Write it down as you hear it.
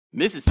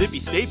Mississippi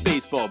State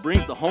Baseball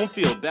brings the home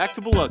field back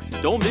to Biloxi.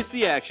 Don't miss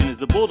the action as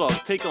the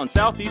Bulldogs take on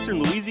Southeastern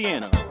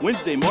Louisiana,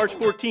 Wednesday, March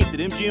 14th at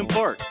MGM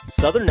Park.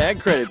 Southern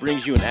AgCredit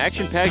brings you an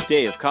action-packed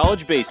day of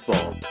college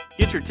baseball.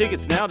 Get your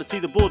tickets now to see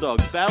the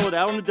Bulldogs battle it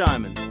out on the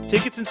diamond.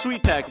 Tickets and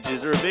suite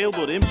packages are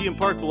available at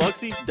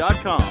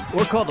mgmparkbiloxi.com.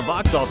 Or call the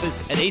box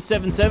office at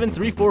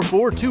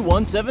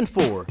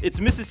 877-344-2174. It's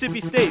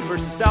Mississippi State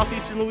versus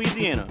Southeastern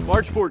Louisiana,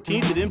 March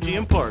 14th at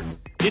MGM Park.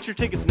 Get your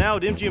tickets now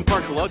at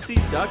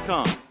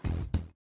mgmparkbiloxi.com.